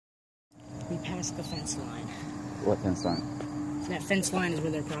We passed the fence line. What fence line? That fence line is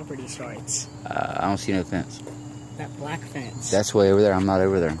where their property starts. I don't see no fence. That black fence. That's way over there. I'm not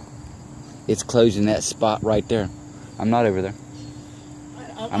over there. It's closing that spot right there. I'm not over there.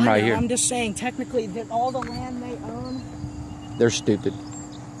 I'm right here. I'm just saying, technically, that all the land they own... They're stupid.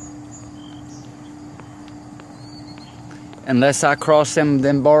 Unless I cross them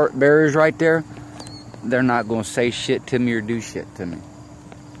barriers right there, they're not going to say shit to me or do shit to me.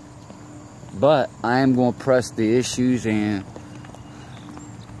 But I am going to press the issues and...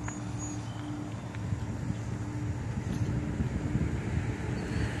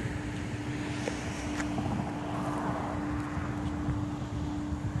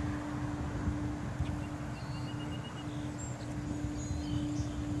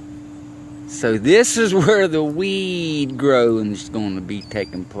 So this is where the weed growing is going to be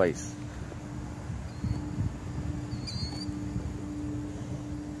taking place.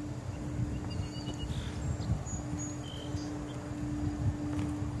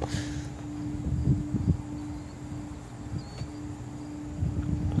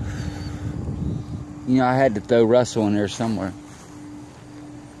 You know, I had to throw Russell in there somewhere.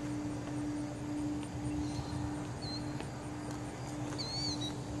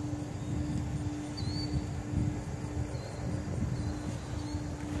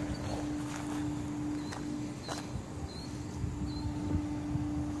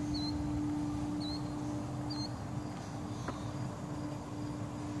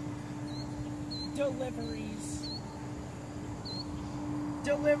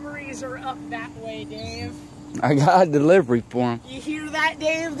 Deliveries are up that way, Dave. I got a delivery for him. You hear that,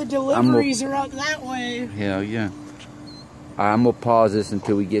 Dave? The deliveries are up that way. Hell yeah. I'm going to pause this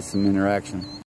until we get some interaction.